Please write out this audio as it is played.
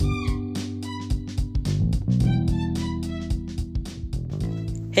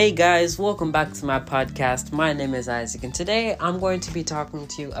Hey guys, welcome back to my podcast. My name is Isaac, and today I'm going to be talking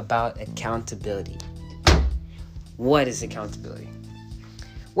to you about accountability. What is accountability?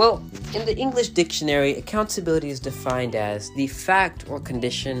 Well, in the English dictionary, accountability is defined as the fact or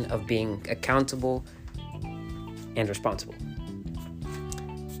condition of being accountable and responsible.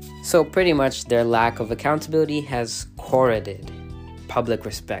 So pretty much their lack of accountability has corroded public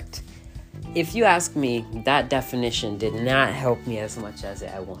respect. If you ask me, that definition did not help me as much as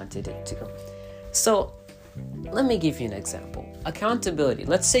I wanted it to. So, let me give you an example. Accountability.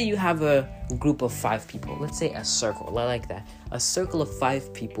 Let's say you have a group of 5 people. Let's say a circle. I like that. A circle of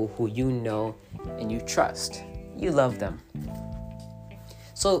 5 people who you know and you trust. You love them.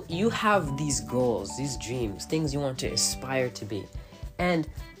 So, you have these goals, these dreams, things you want to aspire to be. And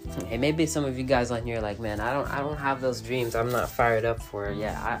hey, maybe some of you guys on here are like, man, I don't have those dreams. I'm not fired up for it.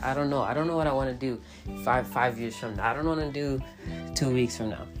 Yeah, I don't know. I don't know what I want to do five years from now. I don't want to do 2 weeks from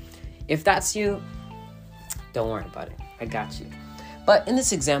now. If that's you, don't worry about it. I got you. But in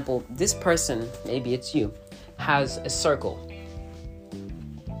this example, this person, maybe it's you, has a circle.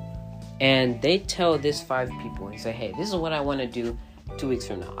 And they tell this 5 people and say, hey, this is what I want to do 2 weeks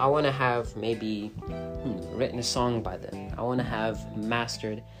from now. I want to have maybe written a song by then. I want to have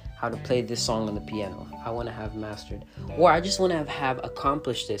mastered how to play this song on the piano. I want to have mastered. Or I just want to have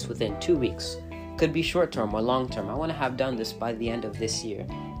accomplished this within 2 weeks. Could be short term or long term. I want to have done this by the end of this year.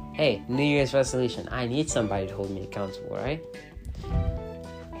 Hey, New Year's resolution. I need somebody to hold me accountable, right?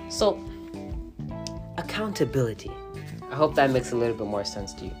 So, accountability. I hope that makes a little bit more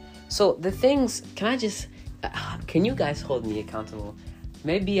sense to you. So, the things, can you guys hold me accountable?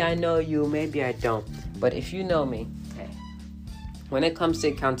 Maybe I know you, maybe I don't. But if you know me, hey, when it comes to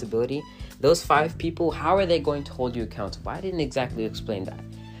accountability, those 5 people, how are they going to hold you accountable? I didn't exactly explain that.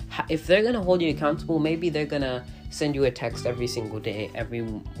 If they're going to hold you accountable, maybe they're going to send you a text every single day, every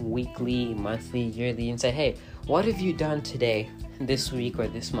weekly, monthly, yearly, and say, hey, what have you done today, this week, or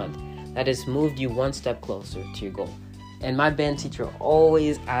this month that has moved you one step closer to your goal? And my band teacher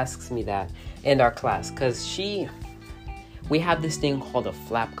always asks me that in our class, because we have this thing called a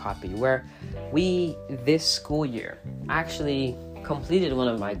flap copy where this school year, actually completed one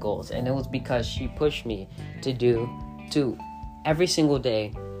of my goals. And it was because she pushed me to every single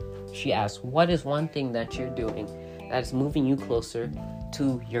day. She asked, what is one thing that you're doing that's moving you closer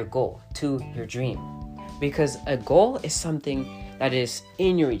to your goal, to your dream? Because a goal is something that is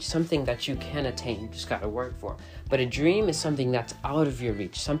in your reach, something that you can attain. You just got to work for. But a dream is something that's out of your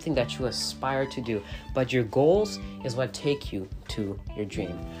reach, something that you aspire to do. But your goals is what take you to your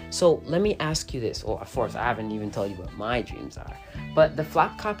dream. So let me ask you this. Well, of course, I haven't even told you what my dreams are. But the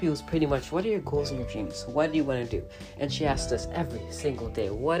flap copy was pretty much, what are your goals and your dreams? What do you want to do? And she asked us every single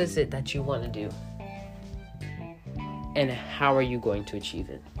day, what is it that you want to do? And how are you going to achieve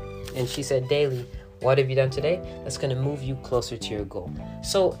it? And she said daily, what have you done today that's going to move you closer to your goal?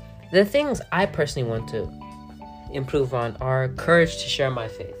 So the things I personally want to improve on are courage to share my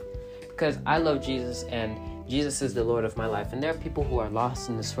faith. Because I love Jesus and Jesus is the Lord of my life. And there are people who are lost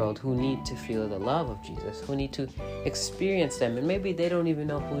in this world who need to feel the love of Jesus, who need to experience them. And maybe they don't even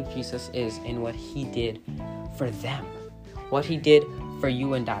know who Jesus is and what he did for them. What he did for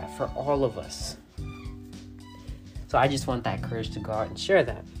you and I, for all of us. So I just want that courage to go out and share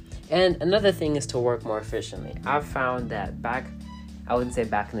that. And another thing is to work more efficiently. I've found that I wouldn't say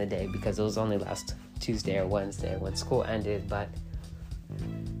back in the day because it was only last Tuesday or Wednesday when school ended, but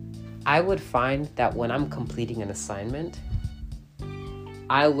I would find that when I'm completing an assignment,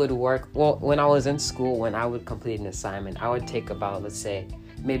 I would work, when I was in school, when I would complete an assignment, I would take about, let's say,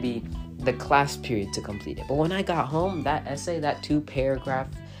 maybe the class period to complete it. But when I got home, that essay, those 2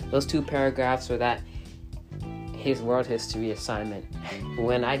 paragraphs or that his world history assignment,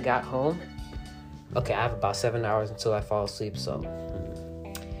 when I got home, okay, I have about 7 hours until I fall asleep, so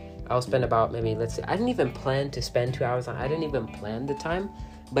I'll spend about maybe, let's say, I didn't even plan to spend 2 hours on it. I didn't even plan the time,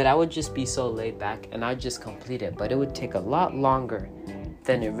 but I would just be so laid back and I'd just complete it, but it would take a lot longer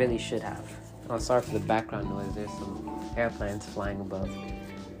than it really should have. I'm sorry for the background noise, there's some airplanes flying above.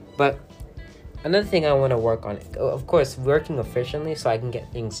 But another thing I want to work on, of course, working efficiently so I can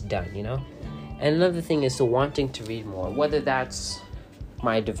get things done, you know? And another thing is wanting to read more, whether that's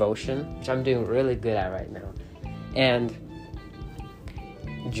my devotion, which I'm doing really good at right now, and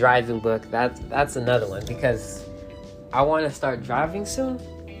driving book, that's another one, because I want to start driving soon,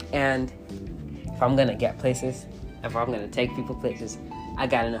 and if I'm going to get places, if I'm going to take people places, I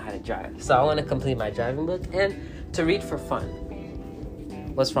got to know how to drive. So I want to complete my driving book and to read for fun.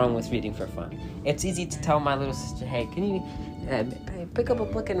 What's wrong with reading for fun? It's easy to tell my little sister, hey, can you pick up a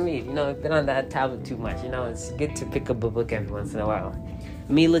book and read? You know, I've been on that tablet too much. You know, it's good to pick up a book every once in a while.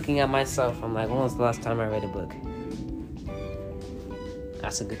 Me looking at myself, I'm like, when was the last time I read a book?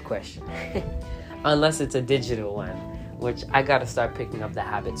 That's a good question. Unless it's a digital one, which I gotta start picking up the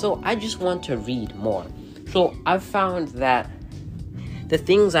habit. So I just want to read more. So I've found that the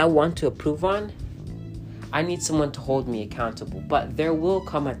things I want to improve on, I need someone to hold me accountable. But there will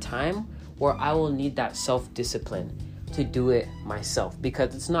come a time where I will need that self-discipline to do it myself,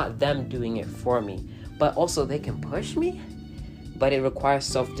 because it's not them doing it for me. But also they can push me, but it requires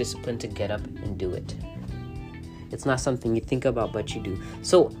self-discipline to get up and do it. It's not something you think about, but you do.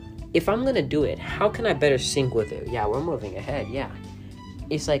 So if I'm gonna do it, how can I better sync with it? Yeah, we're moving ahead, yeah.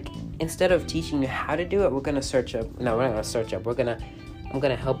 It's like, instead of teaching you how to do it, we're gonna search up. No, we're not gonna search up. I'm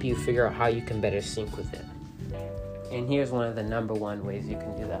gonna help you figure out how you can better sync with it. And here's one of the number one ways you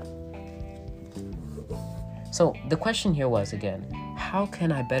can do that. So the question here was, again, how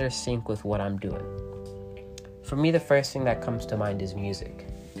can I better sync with what I'm doing? For me, the first thing that comes to mind is music.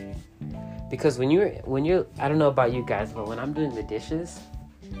 Because when you're, I don't know about you guys, but when I'm doing the dishes,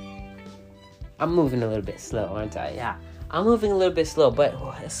 I'm moving a little bit slow, aren't I? Yeah, I'm moving a little bit slow, but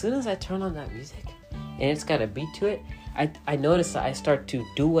as soon as I turn on that music and it's got a beat to it, I notice that I start to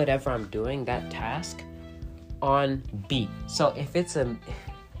do whatever I'm doing, that task, on beat. So if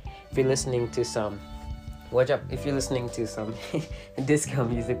you're listening to some disco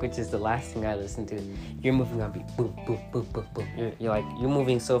music, which is the last thing I listen to, you're moving on beat, boom, boom, boom, boom, boom. You're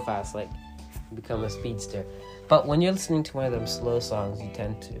moving so fast, like you become a speedster. But when you're listening to one of them slow songs, you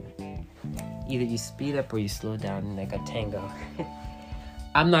tend to either you speed up or you slow down, like a tango.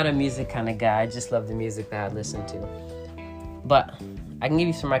 I'm not a music kind of guy. I just love the music that I listen to. But I can give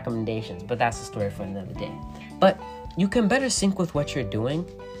you some recommendations, but that's a story for another day. But you can better sync with what you're doing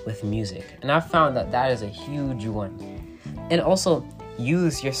with music. And I've found that is a huge one. And also,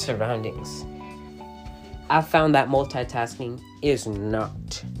 use your surroundings. I've found that multitasking is not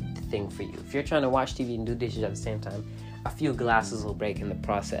the thing for you. If you're trying to watch TV and do dishes at the same time, a few glasses will break in the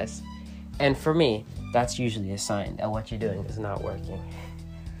process. And for me, that's usually a sign that what you're doing is not working.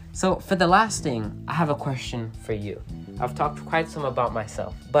 So for the last thing, I have a question for you. I've talked quite some about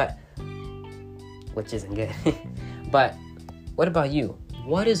myself, which isn't good. But what about you?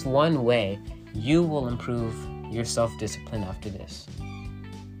 What is one way you will improve your self-discipline after this?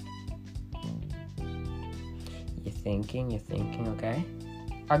 You're thinking, okay?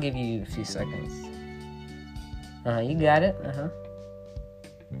 I'll give you a few seconds. You got it?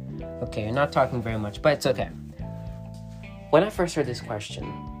 Okay, you're not talking very much, but it's okay. When I first heard this question,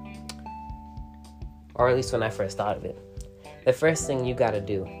 or at least when I first thought of it, the first thing you gotta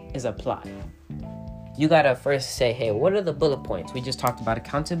do is apply. You gotta first say, hey, what are the bullet points? We just talked about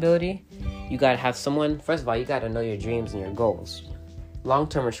accountability. You gotta have someone, first of all, you gotta know your dreams and your goals.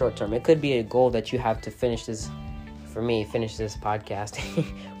 Long-term or short-term. It could be a goal that you have to finish this podcast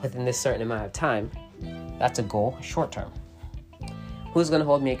within this certain amount of time. That's a goal, short-term. Who's gonna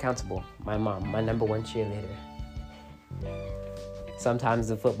hold me accountable? My mom, my number one cheerleader. Sometimes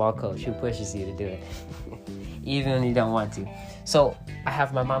the football coach who pushes you to do it, even when you don't want to. So I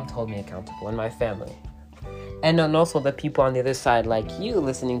have my mom to hold me accountable, and my family. And then also the people on the other side, like you,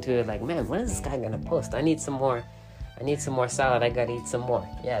 listening to it, like, man, when is this guy gonna post? I need some more salad. I gotta eat some more.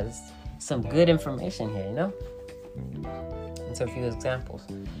 Yeah, there's some good information here, you know? And some few examples.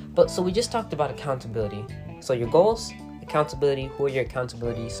 But so we just talked about accountability. So your goals, accountability, who are your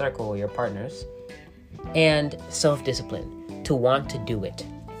accountability circle or your partners, and self-discipline. To want to do it.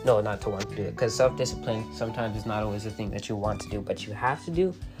 No, not to want to do it, because self-discipline sometimes is not always the thing that you want to do, but you have to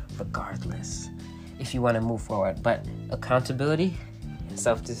do regardless if you want to move forward. But accountability and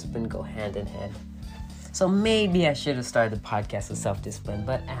self-discipline go hand in hand. So maybe I should have started the podcast with self-discipline,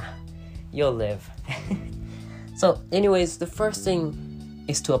 but you'll live. So anyways, the first thing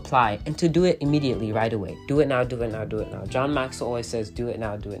is to apply and to do it immediately, right away. Do it now, do it now, do it now. John Maxwell always says, do it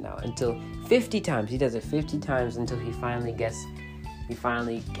now, until 50 times. He does it 50 times until he finally just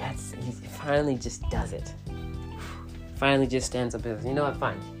does it. Finally just stands up and says, you know what,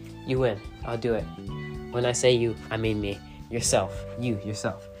 fine. You win. I'll do it. When I say you, I mean me. Yourself.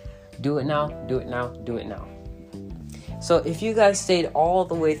 Yourself. Do it now, do it now, do it now. So if you guys stayed all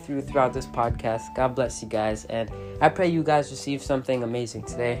the way throughout this podcast, God bless you guys. And I pray you guys receive something amazing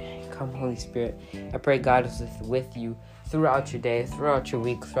today. Come, Holy Spirit. I pray God is with you throughout your day, throughout your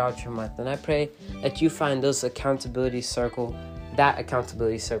week, throughout your month. And I pray that you find that accountability circle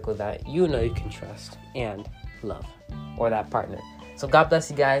that you know you can trust and love, or that partner. So God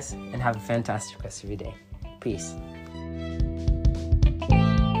bless you guys, and have a fantastic rest of your day. Peace.